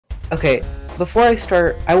Okay, before I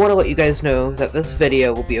start, I want to let you guys know that this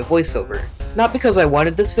video will be a voiceover. Not because I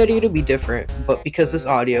wanted this video to be different, but because this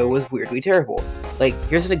audio was weirdly terrible. Like,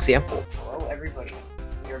 here's an example. Hello everybody,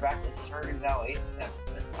 you're back at Stardew Valley, except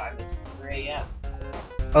this time it's 3 AM.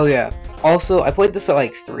 Oh yeah, also, I played this at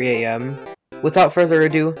like 3 AM. Without further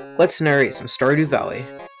ado, let's narrate some Stardew Valley.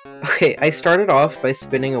 Okay, I started off by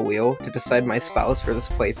spinning a wheel to decide my spouse for this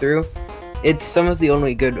playthrough. It's some of the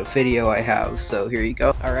only good video I have, so here you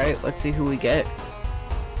go. Alright, let's see who we get.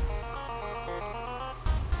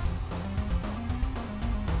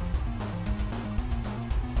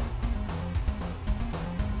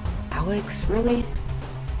 Alex, really?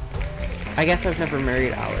 I guess I've never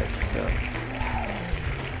married Alex, so...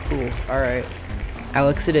 Cool, alright.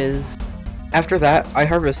 Alex it is. After that, I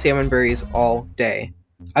harvest salmon berries all day.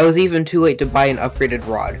 I was even too late to buy an upgraded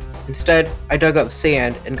rod. Instead, I dug up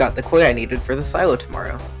sand and got the clay I needed for the silo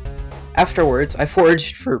tomorrow. Afterwards, I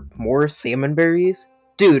foraged for more salmon berries.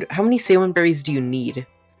 Dude, how many salmon berries do you need?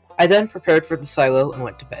 I then prepared for the silo and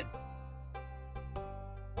went to bed.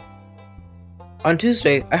 On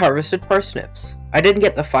Tuesday, I harvested parsnips. I didn't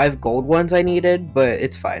get the 5 gold ones I needed, but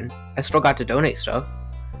it's fine. I still got to donate stuff.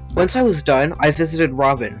 Once I was done, I visited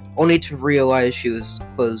Robin, only to realize she was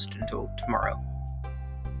closed until tomorrow.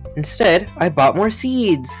 Instead, I bought more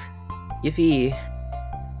seeds! Yippee.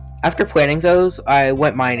 After planting those, I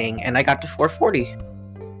went mining, and I got to 440.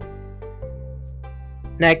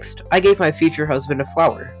 Next, I gave my future husband a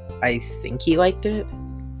flower. I think he liked it.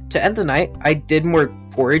 To end the night, I did more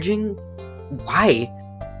foraging. Why?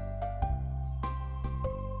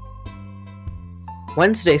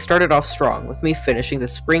 Wednesday started off strong, with me finishing the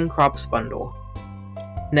spring crops bundle.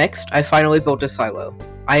 Next, I finally built a silo.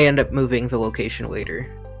 I end up moving the location later.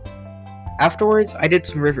 Afterwards, I did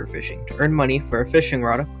some river fishing to earn money for a fishing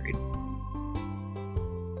rod upgrade.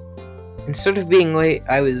 Instead of being late,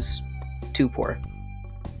 I was too poor.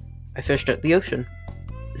 I fished at the ocean.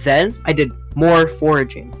 Then, I did more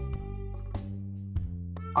foraging.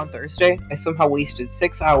 On Thursday, I somehow wasted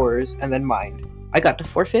 6 hours and then mined. I got to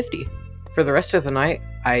 450. For the rest of the night,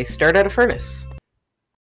 I stared at a furnace.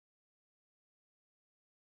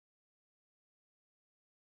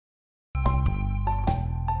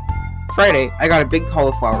 Friday, I got a big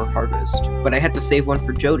cauliflower harvest, but I had to save one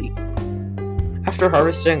for Jody. After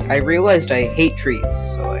harvesting, I realized I hate trees,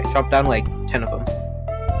 so I chopped down like 10 of them.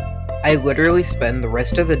 I literally spent the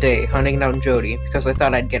rest of the day hunting down Jody because I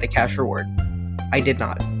thought I'd get a cash reward. I did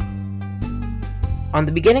not. On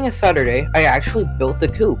the beginning of Saturday, I actually built the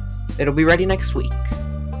coop. It'll be ready next week.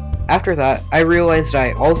 After that, I realized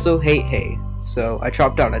I also hate hay, so I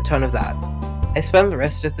chopped down a ton of that. I spent the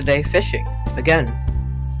rest of the day fishing, again.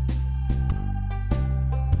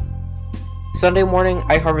 Sunday morning,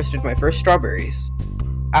 I harvested my first strawberries.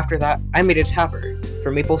 After that, I made a tapper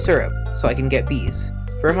for maple syrup so I can get bees,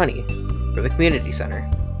 for honey, for the community center.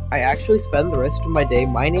 I actually spend the rest of my day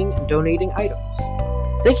mining and donating items.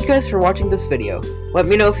 Thank you guys for watching this video. Let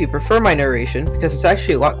me know if you prefer my narration because it's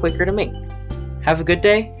actually a lot quicker to make. Have a good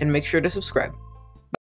day and make sure to subscribe.